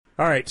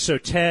All right, so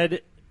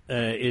Ted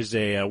is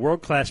a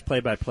world-class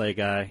play-by-play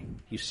guy.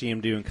 You see him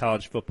doing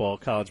college football,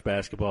 college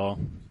basketball.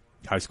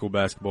 High school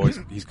basketball,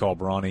 he's called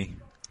Brawny.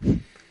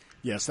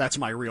 Yes, that's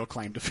my real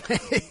claim to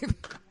fame.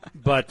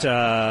 But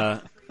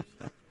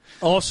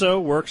also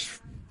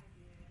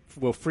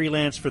will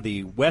freelance for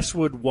the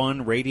Westwood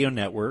One radio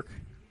network.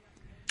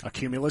 A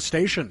Cumulus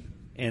station.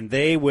 And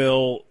they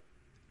will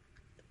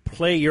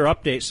play your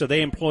updates. So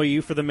they employ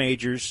you for the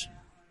majors.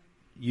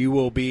 You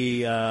will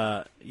be,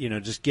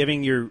 just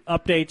giving your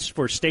updates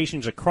for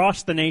stations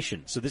across the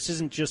nation. So this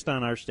isn't just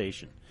on our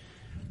station.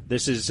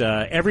 This is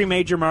every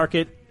major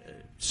market,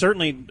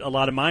 certainly a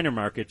lot of minor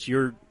markets.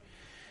 You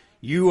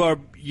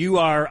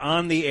are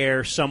on the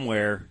air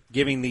somewhere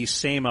giving these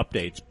same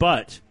updates.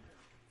 But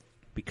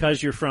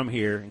because you're from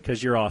here and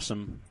because you're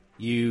awesome,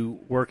 you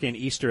work in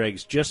Easter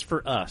eggs just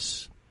for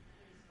us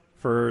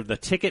for the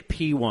Ticket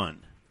P1.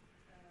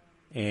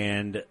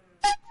 And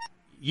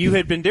you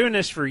had been doing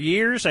this for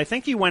years. I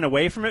think you went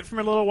away from it for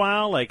a little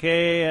while, like,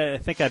 hey, I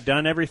think I've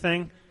done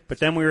everything. But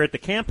then we were at the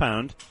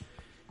compound,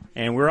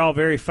 and we're all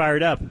very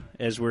fired up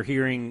as we're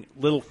hearing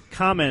little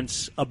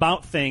comments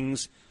about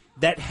things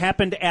that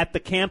happened at the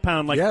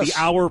compound the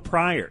hour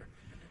prior.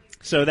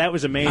 So that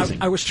was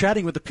amazing. I was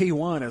chatting with the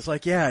P1. I was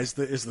like, yeah, is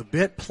the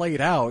bit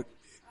played out?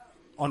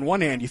 On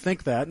one hand, you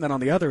think that, and then on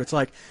the other, it's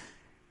like,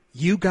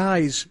 you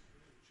guys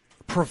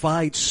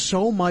provide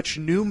so much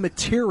new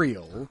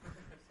material.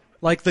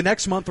 Like the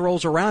next month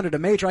rolls around at a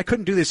major. I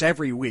couldn't do this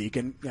every week,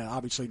 and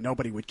obviously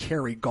nobody would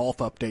carry golf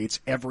updates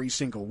every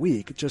single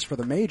week just for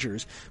the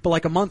majors. But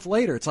like a month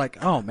later, it's like,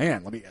 oh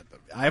man,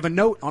 I have a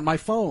note on my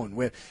phone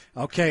with,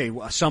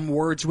 some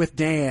words with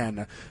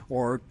Dan,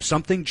 or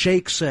something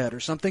Jake said, or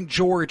something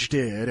George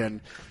did,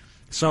 and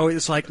so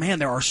it's like, man,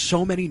 there are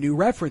so many new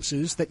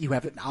references that you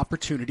have an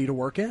opportunity to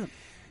work in.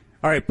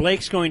 All right,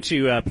 Blake's going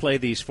to play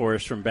these for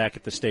us from back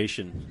at the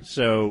station.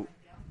 So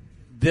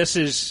this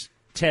is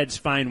Ted's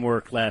fine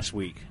work last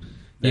week.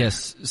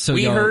 Yes. So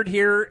we heard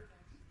here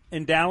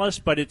in Dallas,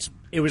 but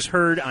it was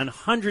heard on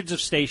hundreds of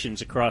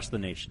stations across the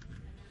nation.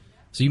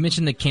 So you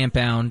mentioned the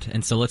compound,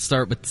 and so let's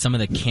start with some of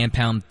the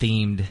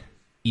compound-themed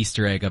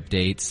Easter egg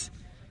updates.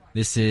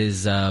 This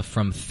is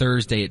from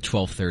Thursday at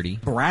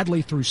 12:30.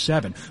 Bradley through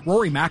 7.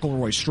 Rory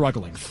McIlroy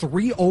struggling.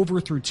 3 over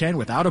through 10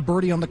 without a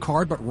birdie on the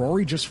card, but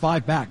Rory just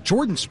 5 back.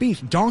 Jordan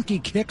Spieth donkey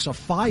kicks a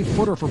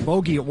 5-footer for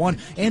bogey at 1,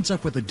 ends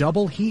up with a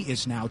double. He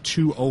is now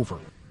 2 over.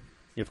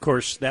 Of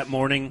course, that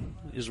morning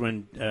is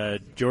when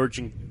George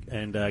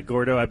and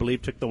Gordo, I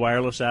believe, took the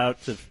wireless out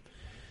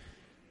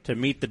to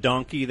meet the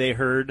donkey they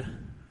heard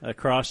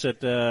across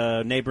at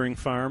a neighboring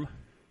farm.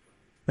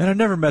 Man, I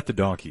never met the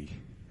donkey.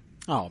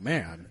 Oh,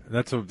 man.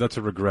 That's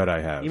a regret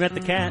I have. You met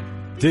the cat?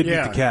 Did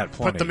meet the cat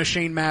plenty. Put the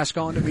machine mask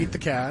on to meet the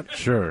cat.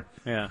 Sure.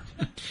 Yeah.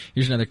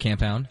 Here's another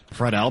compound.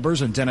 Fred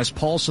Albers and Dennis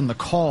Paulson, the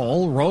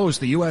call. Rose,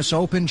 the U.S.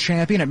 Open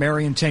champion at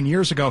Marion 10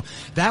 years ago.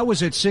 That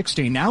was at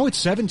 16. Now it's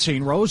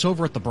 17. Rose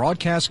over at the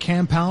broadcast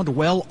compound,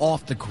 well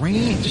off the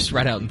green. Just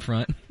right out in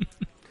front.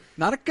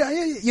 Not a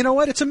guy. You know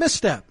what? It's a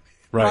misstep.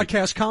 Right.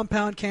 Broadcast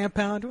compound.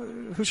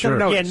 Who's going to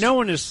notice? Yeah, no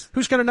one is.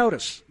 Who's going to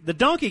notice? The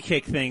donkey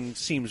kick thing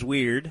seems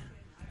weird.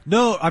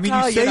 No, I mean,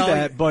 you say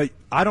that, but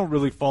I don't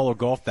really follow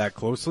golf that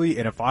closely,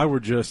 and if I were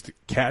just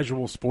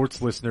casual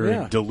sports listener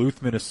in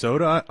Duluth,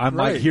 Minnesota, I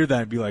might hear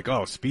that and be like,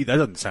 oh, Speed, that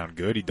doesn't sound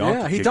good. He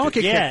donkey kicked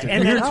it. Yeah,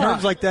 and you hear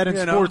terms like that in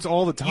sports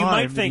all the time. You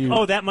might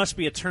think, that must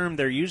be a term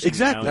they're using.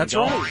 Exactly. That's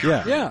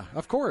right. Yeah,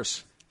 of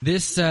course.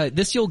 This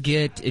you'll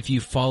get if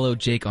you follow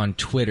Jake on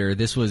Twitter.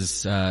 This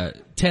was,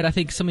 Ted, I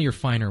think some of your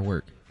finer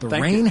work. The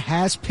rain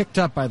has picked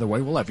up, by the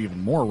way. We'll have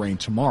even more rain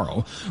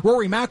tomorrow.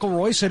 Rory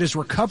McIlroy said his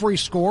recovery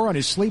score on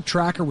his sleep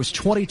tracker was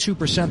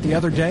 22% the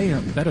other day,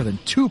 better than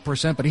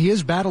 2%, but he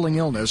is battling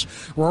illness.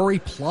 Rory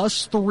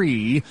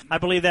 +3. I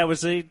believe that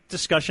was a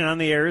discussion on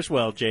the air as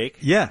well, Jake.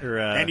 Yeah.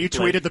 And you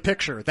tweeted the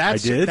picture. I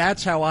did.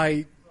 That's how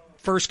I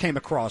first came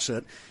across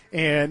it.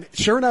 And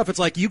sure enough, it's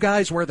like you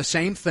guys wear the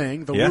same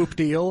thing, the Whoop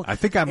deal. I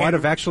think I might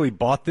have actually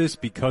bought this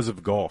because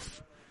of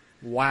golf.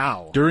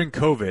 Wow. During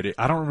COVID,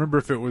 I don't remember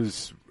if it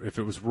was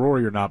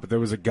Rory or not, but there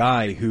was a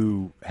guy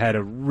who had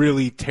a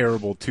really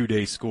terrible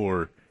 2-day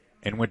score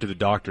and went to the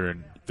doctor,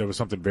 and there was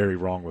something very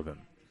wrong with him.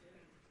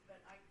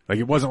 Like,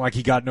 it wasn't like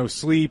he got no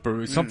sleep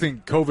or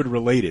something COVID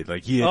related.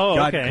 Like, he had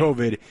gotten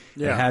COVID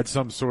and had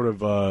some sort of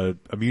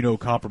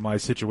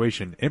immunocompromised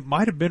situation. It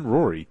might have been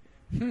Rory.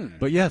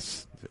 But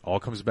yes, it all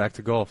comes back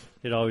to golf.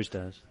 It always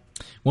does.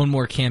 One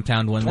more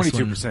compound one.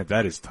 22%,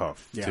 that is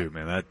tough too,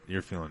 man.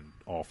 You're feeling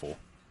awful.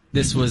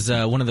 This was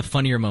one of the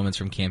funnier moments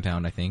from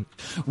Compound, I think.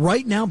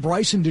 Right now,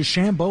 Bryson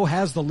DeChambeau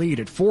has the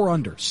lead at 4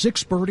 under,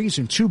 6 birdies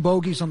and 2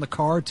 bogeys on the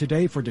card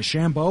today for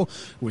DeChambeau,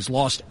 who has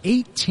lost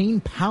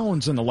 18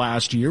 pounds in the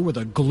last year with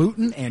a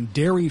gluten and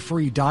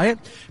dairy-free diet,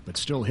 but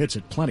still hits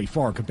it plenty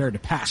far compared to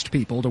past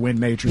people to win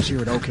majors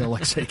here at Oak Hill,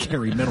 like, say,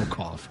 Gary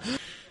Middlecoff.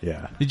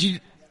 Yeah. Did you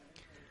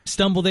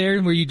stumble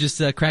there? Were you just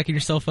cracking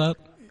yourself up?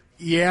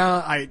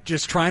 Yeah, I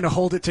just trying to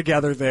hold it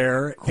together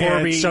there.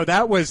 Corby. And so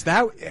that was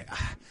that.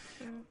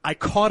 I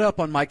caught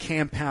up on my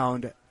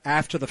compound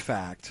after the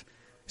fact.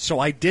 So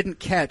I didn't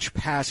catch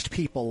Past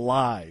People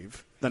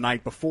live the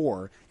night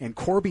before, and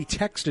Corby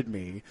texted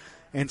me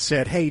and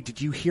said, hey,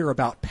 did you hear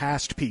about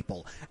Past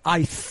People?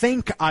 I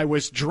think I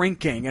was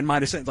drinking and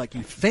might have said, like,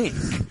 you think?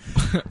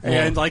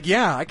 And, like,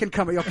 yeah, I can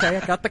come. Okay,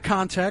 I got the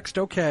context.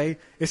 Okay.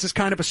 This is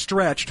kind of a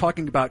stretch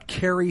talking about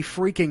Kerry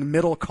freaking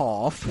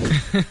Middlecoff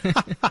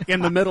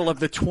in the middle of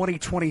the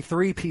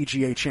 2023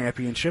 PGA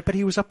Championship, but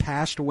he was a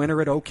past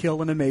winner at Oak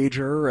Hill in a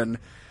major and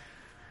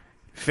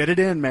fit it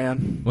in,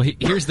 man. Well,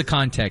 here's the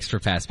context for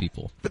Past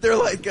People. But they're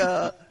like,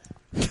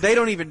 they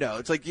don't even know.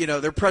 It's like,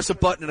 they press a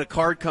button and a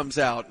card comes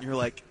out, and you're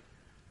like,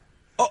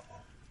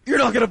 you're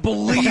not going to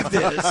believe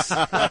this.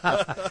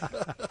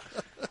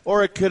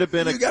 Or it could have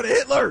been you got a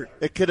Hitler.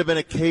 It could have been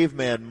a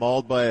caveman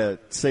mauled by a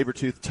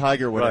saber-toothed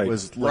tiger when it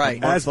was like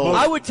a month old.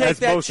 I would take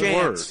that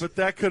chance. But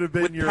that could have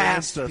been with your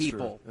past ancestor,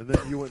 people. and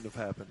then you wouldn't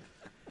have happened.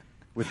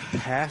 With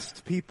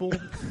past people?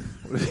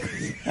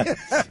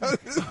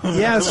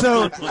 Yeah,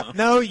 so,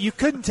 no, you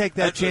couldn't take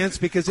that chance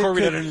because it Corby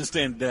could, doesn't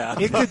understand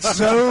that. it could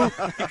so...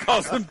 He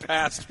calls them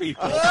past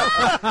people.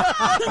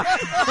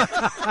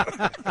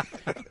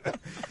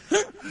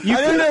 I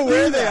don't know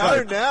where they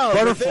are now.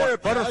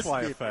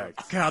 Butterfly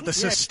effect. God, the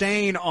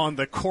sustain on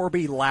the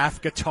Corby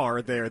laugh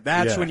guitar there.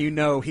 That's when you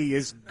know he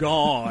is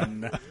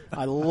gone.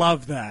 I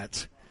love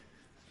that.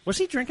 Was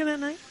he drinking that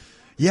night?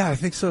 Yeah, I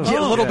think so.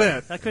 Yeah, a little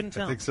bit. I couldn't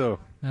tell. I think so.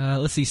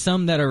 Let's see,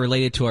 some that are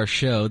related to our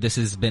show. This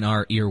has been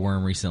our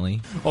earworm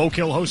recently. Oak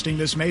Hill hosting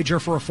this major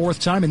for a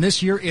fourth time, and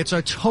this year it's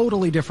a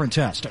totally different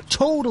test. A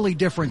totally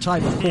different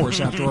type of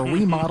course after a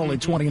remodel in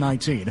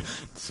 2019.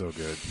 So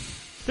good.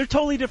 They're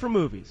totally different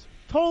movies.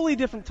 Totally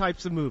different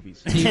types of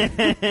movies.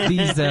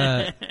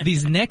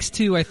 These next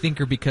two, I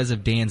think, are because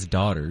of Dan's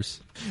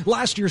daughters.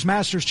 Last year's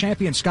Masters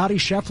champion Scotty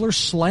Scheffler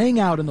slaying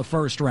out in the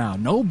first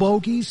round. No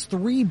bogeys,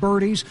 3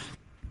 birdies.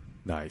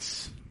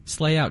 Nice.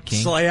 Slay out,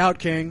 King. Slay out,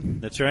 King.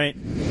 That's right.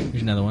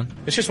 Here's another one.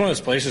 It's just one of those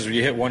places where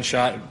you hit one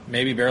shot,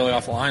 maybe barely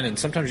off the line, and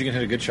sometimes you can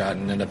hit a good shot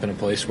and end up in a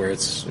place where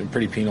it's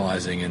pretty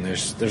penalizing. And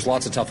there's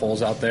lots of tough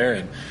holes out there,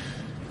 and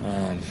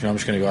I'm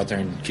just going to go out there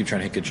and keep trying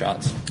to hit good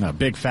shots.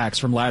 Big facts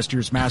from last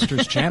year's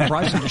Masters champ.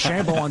 Bryson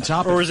DeChambeau on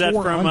top. Or was that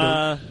four from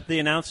under. the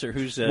announcer?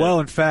 Who's well,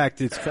 in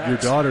fact, it's your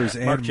daughters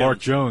and Mark Mark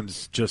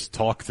Jones just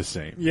talk the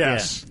same.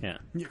 Yes. Yeah.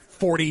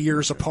 40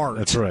 years apart.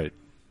 That's right.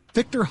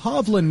 Victor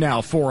Hovland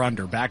now 4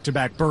 under,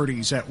 back-to-back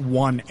birdies at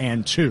 1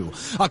 and 2.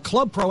 A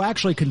club pro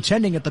actually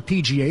contending at the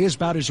PGA is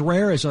about as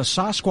rare as a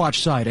Sasquatch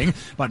sighting,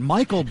 but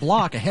Michael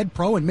Block, a head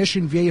pro in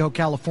Mission Viejo,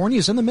 California,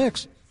 is in the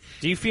mix.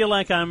 Do you feel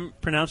like I'm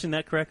pronouncing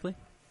that correctly?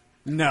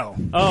 No.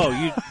 Oh,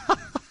 you.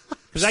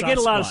 Because I get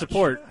a lot of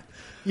support.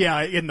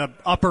 Yeah, in the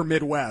upper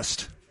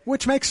Midwest,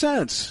 which makes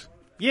sense.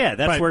 Yeah,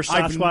 that's But where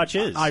Sasquatch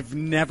is. I've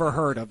never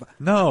heard of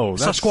No,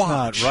 that's Sasquatch.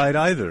 not right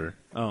either.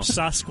 Oh.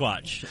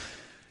 Sasquatch.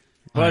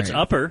 Well, All it's right.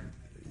 upper.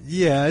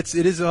 Yeah, it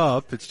is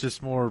up. It's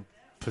just more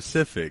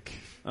Pacific.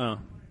 Oh.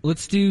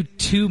 Let's do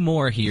 2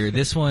 more here.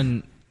 This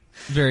one,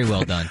 very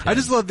well done, Tim. I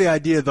just love the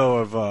idea, though,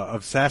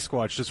 of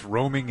Sasquatch just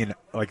roaming in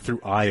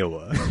through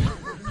Iowa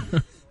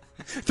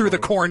through the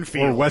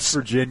cornfield or West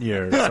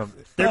Virginia or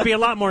something. There'd be a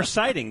lot more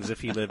sightings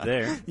if he lived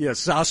there. Yeah,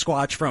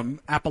 Sasquatch from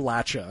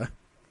Appalachia.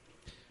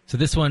 So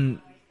this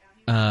one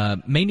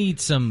may need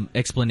some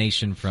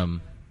explanation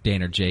from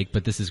Dan or Jake,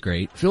 but this is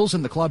great. Phil's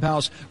in the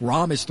clubhouse.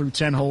 Rahm is through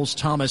 10 holes.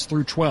 Thomas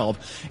through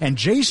 12. And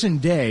Jason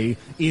Day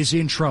is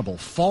in trouble,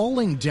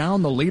 falling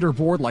down the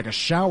leaderboard like a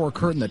shower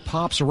curtain that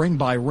pops ring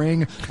by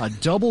ring. A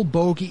double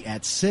bogey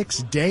at 6.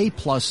 Day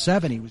plus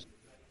 7. He was.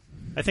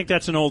 I think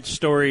that's an old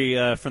story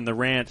from the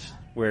rant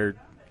where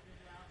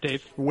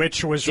Dave,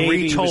 which was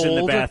Davey retold was in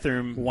the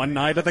bathroom one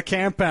night of the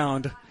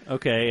compound.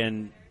 Okay,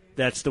 and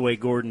that's the way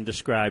Gordon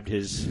described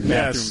his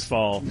bathroom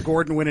fall.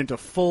 Gordon went into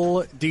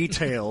full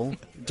detail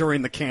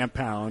during the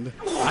compound.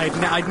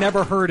 I'd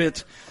never heard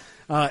it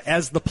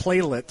as the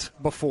playlet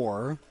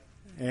before,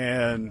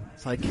 and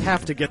it's like,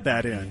 have to get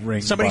that in.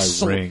 Ring Somebody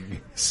by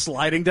ring.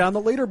 sliding down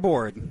the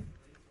leaderboard.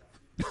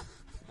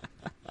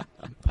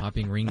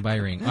 Popping ring by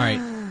ring. All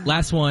right,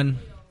 last one.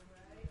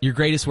 Your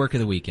greatest work of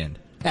the weekend.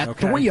 At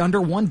 3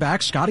 under, 1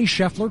 back, Scotty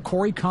Scheffler,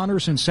 Corey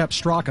Connors, and Sepp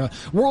Straka.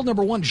 World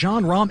number 1,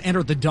 John Rahm,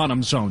 entered the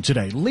Dunham zone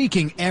today,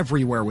 leaking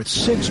everywhere with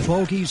 6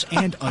 bogeys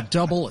and a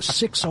double, a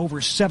 6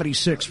 over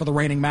 76 for the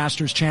reigning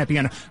Masters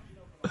champion.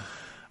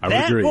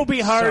 That will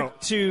be hard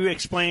to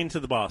explain to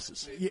the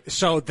bosses.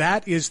 So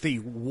that is the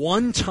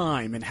one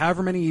time in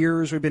however many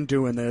years we've been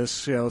doing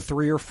this,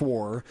 3 or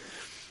 4,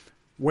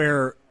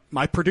 where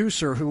my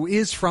producer, who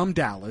is from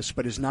Dallas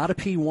but is not a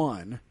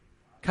P1,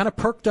 kind of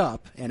perked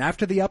up, and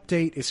after the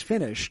update is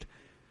finished,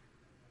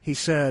 he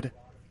said,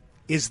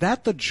 "Is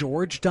that the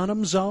George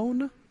Dunham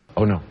zone?"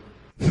 Oh, no.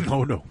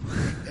 Oh, no.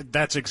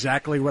 That's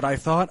exactly what I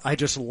thought. I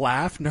just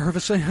laughed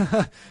nervously.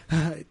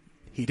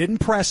 He didn't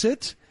press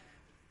it,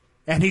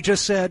 and he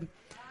just said,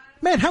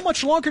 "Man, how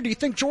much longer do you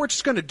think George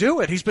is going to do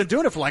it? He's been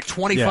doing it for like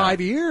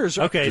 25 years."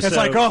 Okay, it's so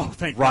like, oh,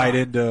 thank right God.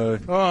 into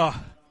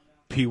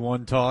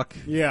P1 talk.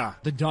 Yeah.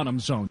 The Dunham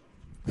zone.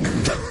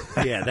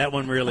 Yeah, that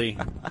one really...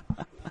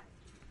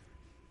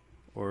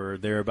 or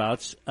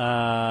thereabouts.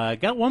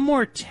 Got one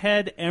more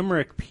Ted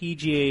Emmerich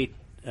PGA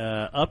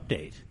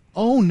update.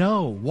 Oh,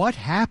 no. What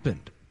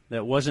happened?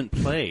 That wasn't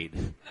played.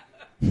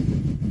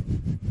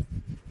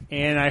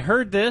 And I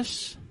heard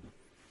this.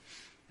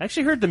 I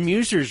actually heard the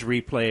Musers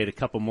replay it a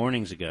couple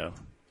mornings ago.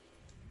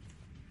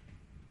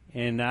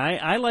 And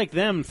I like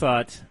them,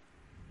 thought,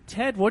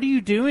 Ted, what are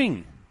you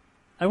doing?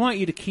 I want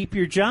you to keep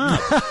your job.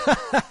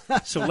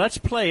 So let's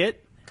play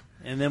it,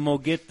 and then we'll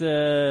get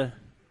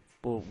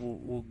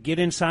we'll get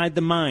inside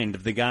the mind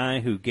of the guy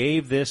who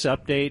gave this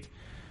update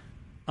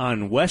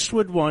on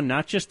Westwood 1,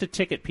 not just the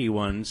Ticket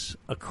P1s,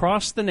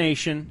 across the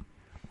nation,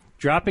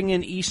 dropping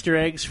in Easter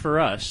eggs for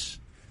us.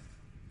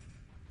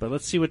 But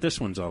let's see what this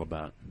one's all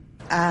about.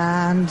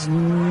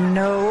 And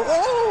no,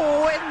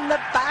 in the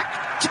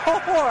back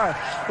door.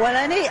 Well,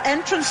 any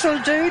entrance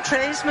will do.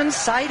 Tradesman,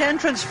 side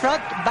entrance,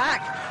 front,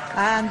 back.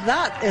 And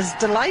that is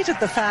delighted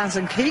the fans.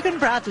 And Keegan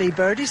Bradley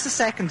birdies the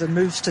second and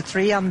moves to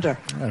 3 under.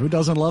 Who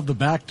doesn't love the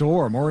back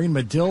door? Maureen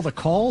Medill the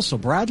call. So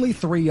Bradley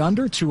 3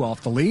 under, 2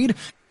 off the lead.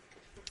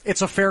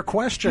 It's a fair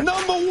question.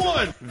 Number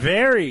one.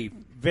 Very,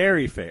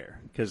 very fair,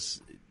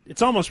 because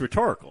it's almost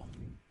rhetorical.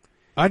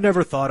 I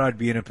never thought I'd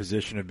be in a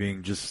position of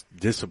being just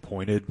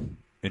disappointed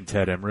in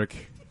Ted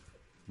Emmerich,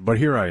 but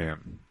here I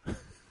am.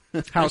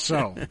 How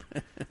so?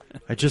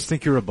 I just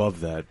think you're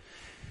above that.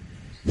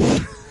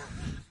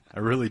 I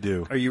really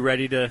do. Are you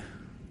ready to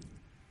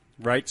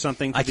write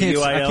something to the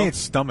UIL? I can't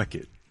stomach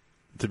it,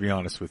 to be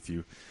honest with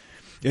you.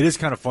 It is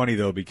kind of funny,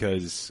 though,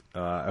 because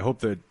I hope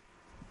that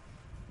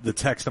the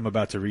text I'm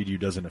about to read you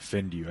doesn't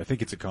offend you. I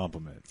think it's a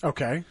compliment.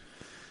 Okay.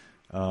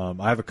 I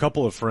have a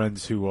couple of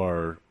friends who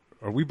are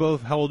we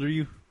both, how old are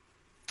you?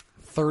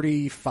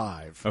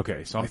 35.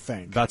 Okay, so I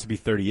think. about to be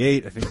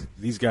 38. I think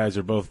these guys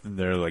are both in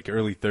their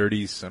early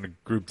 30s on a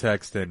group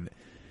text, and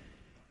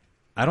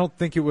I don't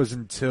think it was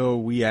until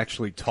we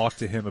actually talked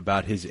to him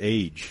about his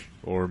age,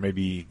 or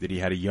maybe that he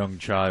had a young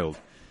child,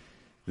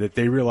 that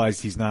they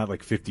realized he's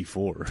not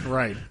 54.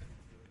 Right.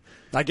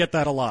 I get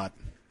that a lot,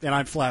 and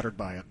I'm flattered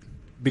by it.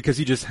 Because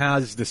he just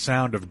has the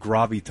sound of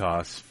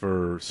gravitas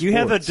for sports. You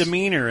have a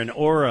demeanor, an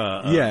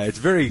aura. Yeah, it's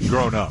very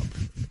grown up.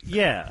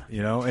 Yeah.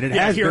 And it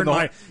has here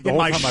been in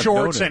my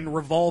shorts I've known and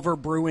Revolver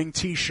Brewing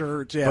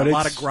T-shirt. Yeah, But a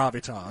lot of it's-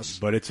 gravitas.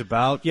 But it's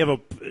about You have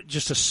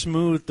just a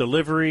smooth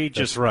delivery.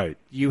 That's right.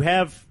 You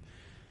have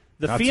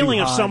the Not feeling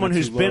too of high, someone not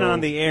who's too been low. on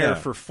the air Yeah.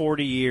 for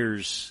 40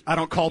 years. I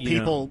don't call you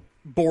people know.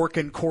 Bork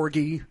and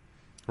Corgi.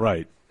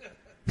 right.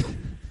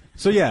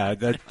 So yeah,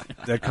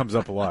 that comes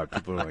up a lot.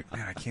 People are like,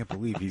 man, I can't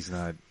believe he's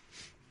not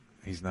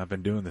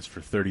been doing this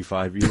for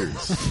 35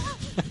 years.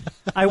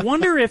 I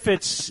wonder if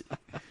it's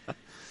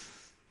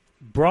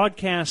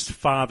broadcast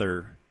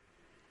father,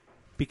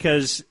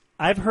 because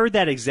I've heard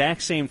that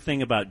exact same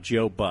thing about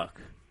Joe Buck.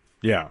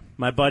 Yeah.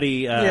 My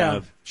buddy,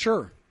 Yeah,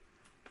 sure.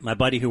 my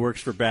buddy who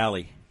works for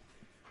Bally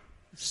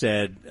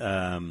said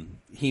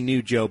he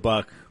knew Joe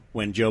Buck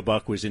when Joe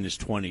Buck was in his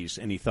 20s,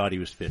 and he thought he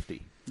was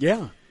 50.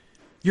 Yeah.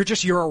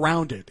 You're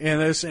around it.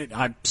 And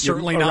I'm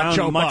certainly You're not around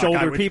Joe much Buck. older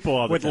I would, people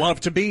all the would time. love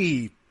to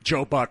be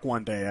Joe Buck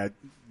one day. I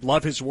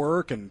love his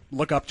work and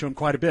look up to him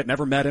quite a bit.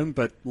 Never met him,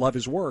 but love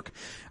his work.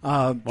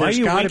 Why are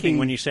you winking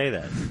when you say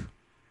that?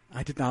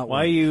 I did not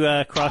Why are wink.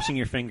 you crossing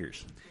your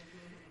fingers?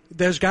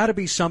 There's got to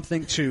be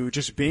something to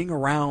just being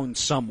around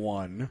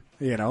someone.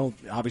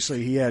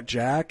 Obviously he had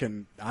Jack,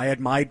 and I had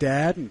my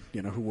dad, and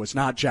who was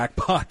not Jack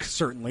Buck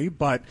certainly,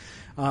 but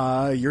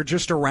you're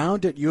just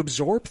around it. You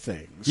absorb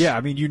things. Yeah,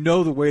 I mean, you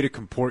know the way to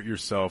comport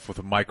yourself with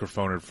a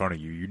microphone in front of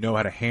you. You know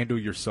how to handle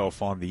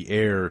yourself on the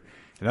air,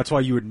 and that's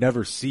why you would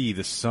never see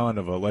the son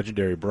of a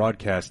legendary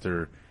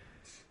broadcaster,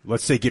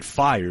 let's say, get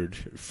fired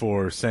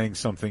for saying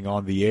something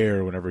on the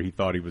air whenever he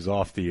thought he was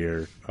off the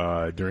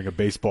air during a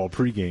baseball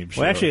pregame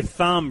show. Well, actually,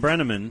 Thom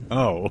Brenneman.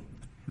 Oh.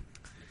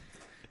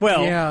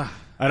 Well, Yeah.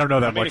 I don't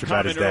know that made much a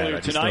about his comment dad. earlier I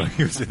just tonight. know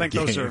he was in I think the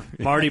those game. are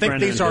Marty I think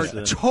Brennan these are is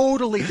the-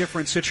 totally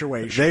different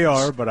situations. They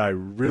are, but I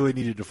really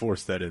needed to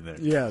force that in there.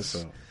 Yes.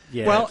 So.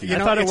 Yeah, Well, I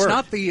thought it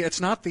worked.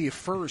 it's not the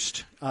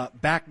first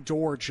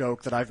backdoor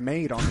joke that I've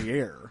made on the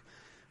air.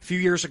 A few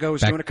years ago, I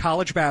was doing a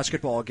college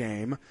basketball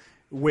game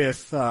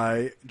with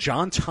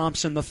John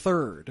Thompson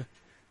III,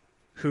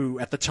 who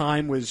at the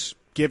time was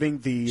giving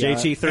the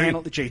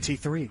JT3.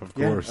 JT3, Of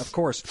course. yeah, of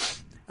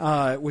course.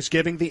 Was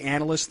giving the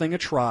analyst thing a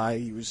try.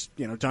 He was,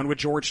 done with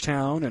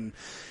Georgetown and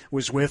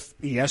was with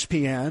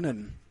ESPN,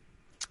 and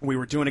we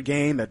were doing a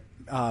game at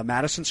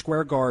Madison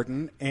Square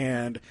Garden,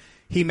 and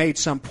he made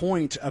some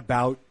point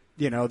about,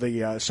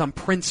 the some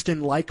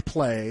Princeton-like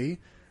play,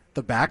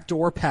 the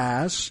backdoor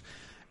pass,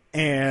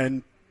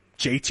 and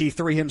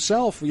JT3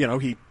 himself,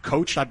 he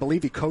coached, I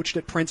believe he coached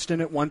at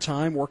Princeton at one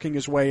time, working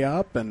his way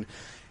up, and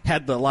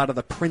had a lot of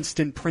the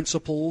Princeton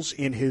principles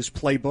in his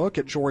playbook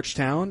at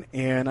Georgetown.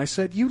 And I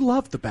said, you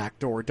love the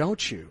backdoor,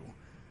 don't you?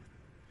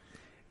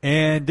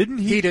 And didn't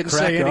he didn't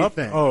crack say up?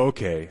 anything. Oh,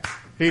 okay.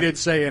 He didn't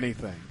say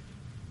anything.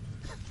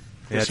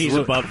 Yeah, He's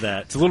above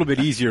that. It's a little bit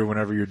easier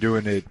whenever you're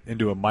doing it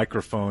into a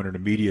microphone in a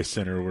media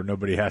center where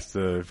nobody has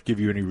to give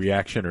you any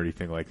reaction or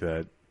anything like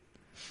that.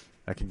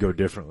 That can go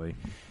differently.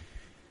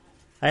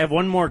 I have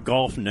one more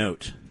golf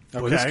note.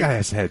 Well, this guy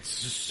has had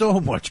so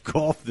much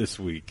golf this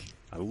week.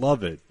 I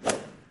love it.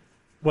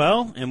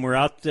 Well, and we're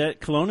out at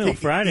Colonial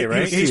Friday,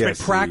 right? He's been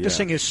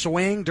practicing his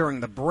swing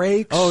during the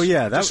breaks. Oh,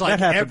 yeah. That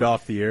happened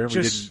off off the air.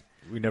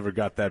 We never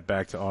got that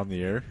back to on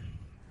the air.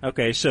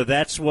 Okay, so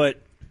that's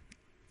what...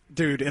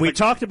 Dude, we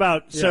talked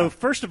about... So,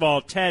 first of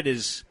all, Ted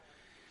is...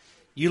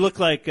 You look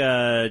like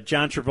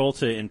John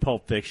Travolta in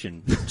Pulp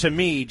Fiction. To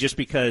me, just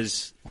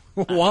because...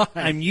 Why?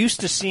 I'm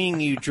used to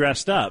seeing you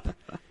dressed up,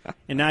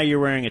 and now you're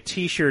wearing a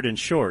T-shirt and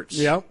shorts.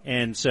 Yep.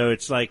 And so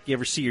it's like, you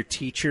ever see your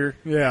teacher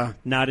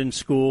not in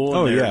school?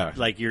 Oh, and yeah.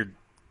 Like, you're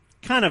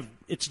kind of...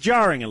 It's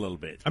jarring a little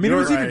bit. I mean, it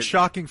was even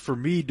shocking for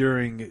me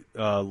during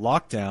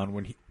lockdown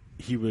when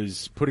he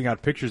was putting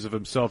out pictures of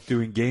himself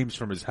doing games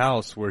from his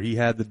house where he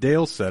had the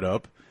Dale set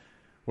up,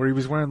 where he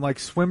was wearing like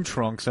swim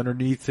trunks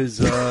underneath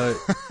his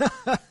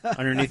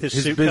underneath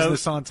his suit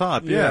business coat? on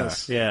top.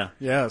 Yes. Yeah.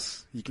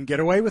 Yes. You can get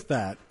away with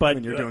that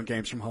when you're doing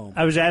games from home.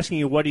 I was asking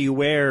you, what do you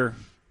wear,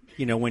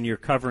 when you're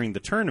covering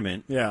the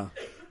tournament? Yeah.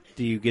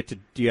 Do you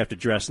have to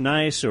dress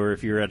nice, or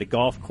if you're at a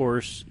golf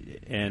course?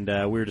 And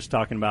we were just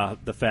talking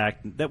about the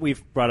fact that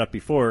we've brought up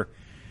before.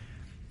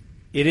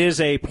 It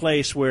is a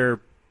place where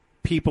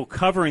people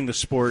covering the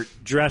sport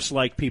dress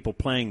like people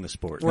playing the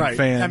sport. Right.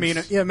 Fans. I mean,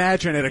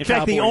 imagine at a In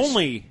fact, the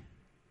only...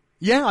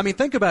 Yeah, I mean,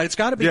 think about it. It's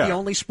got to be the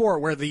only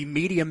sport where the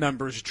media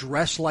members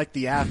dress like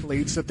the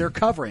athletes that they're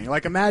covering.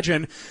 Like,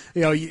 imagine,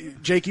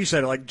 Jake, you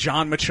said it, like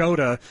John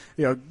Machota,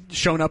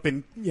 showing up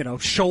in,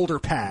 shoulder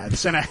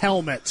pads and a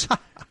helmet,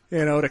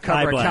 to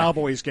cover a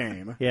Cowboys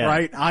game,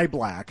 right? Eye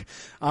black.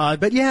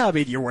 But yeah, I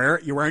mean, you're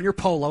wearing your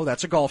polo.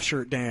 That's a golf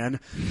shirt,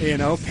 Dan.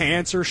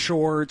 Pants or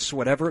shorts,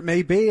 whatever it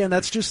may be, and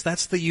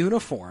that's the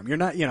uniform. You're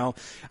not,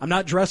 I'm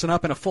not dressing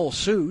up in a full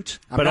suit.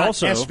 I'm not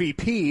also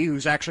SVP,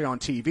 who's actually on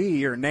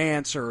TV, or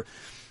Nance, or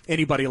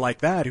anybody like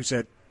that who's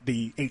at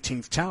the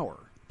 18th tower.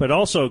 But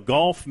also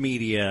golf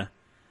media,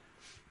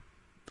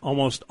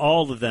 almost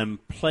all of them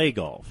play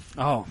golf.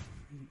 Oh,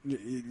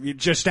 you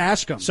just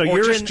ask them. So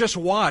or just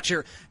watch.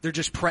 They're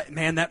just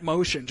that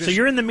motion. So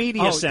you're in the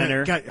media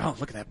center.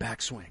 Look at that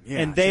backswing. Yeah,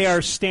 and they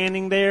are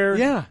standing there.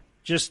 Yeah,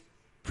 just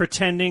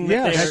pretending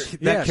that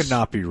that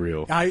cannot be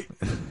real.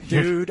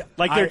 Dude,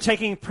 they're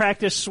taking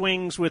practice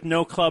swings with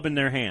no club in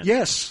their hand.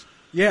 Yes.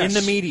 In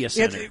the media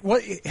center.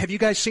 Have you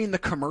guys seen the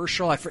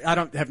commercial? I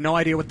don't have no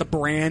idea what the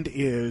brand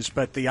is,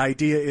 but the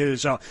idea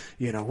is,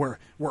 we're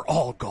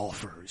all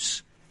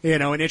golfers,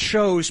 and it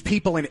shows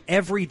people in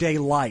everyday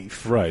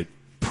life, right,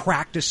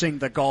 practicing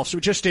the golf.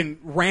 So just in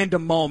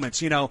random moments,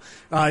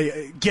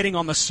 getting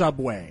on the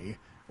subway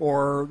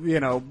or,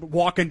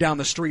 walking down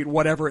the street,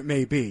 whatever it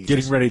may be.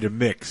 Getting ready to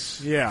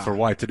mix for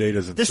why today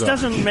doesn't This suck.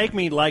 doesn't make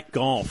me like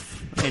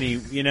golf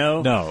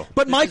No.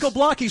 But Michael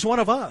Blockey's one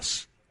of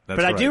us. That's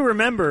but right. I do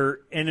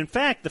remember, and in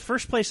fact, the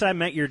first place I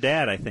met your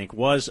dad, I think,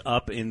 was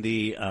up in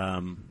the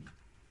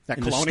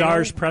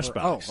Stars press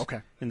box. Oh, okay.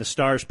 In the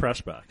Stars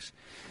press box.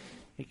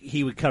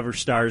 He would cover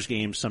Stars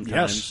games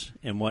sometimes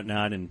and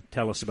whatnot, and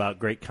tell us about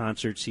great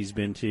concerts he's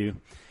been to.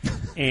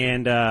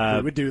 And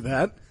we would do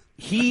that.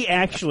 He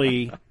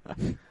actually,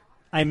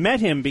 I met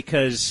him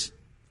because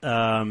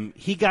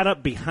he got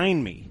up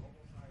behind me,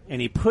 and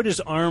he put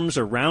his arms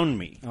around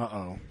me.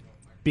 Uh-oh.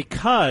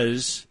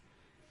 Because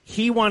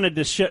he wanted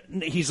to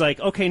he's like,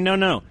 okay,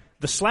 no.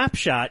 The slap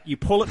shot, you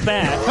pull it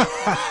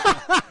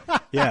back.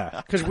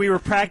 Yeah. Because we were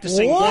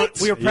practicing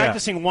What?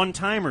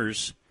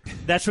 one-timers.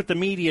 That's what the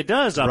media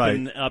does up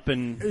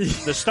in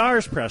the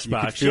Stars press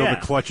box. You could feel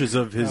the clutches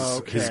of his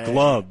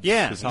gloves.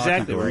 Yeah, his hockey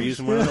exactly. gloves. We're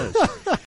using one of those.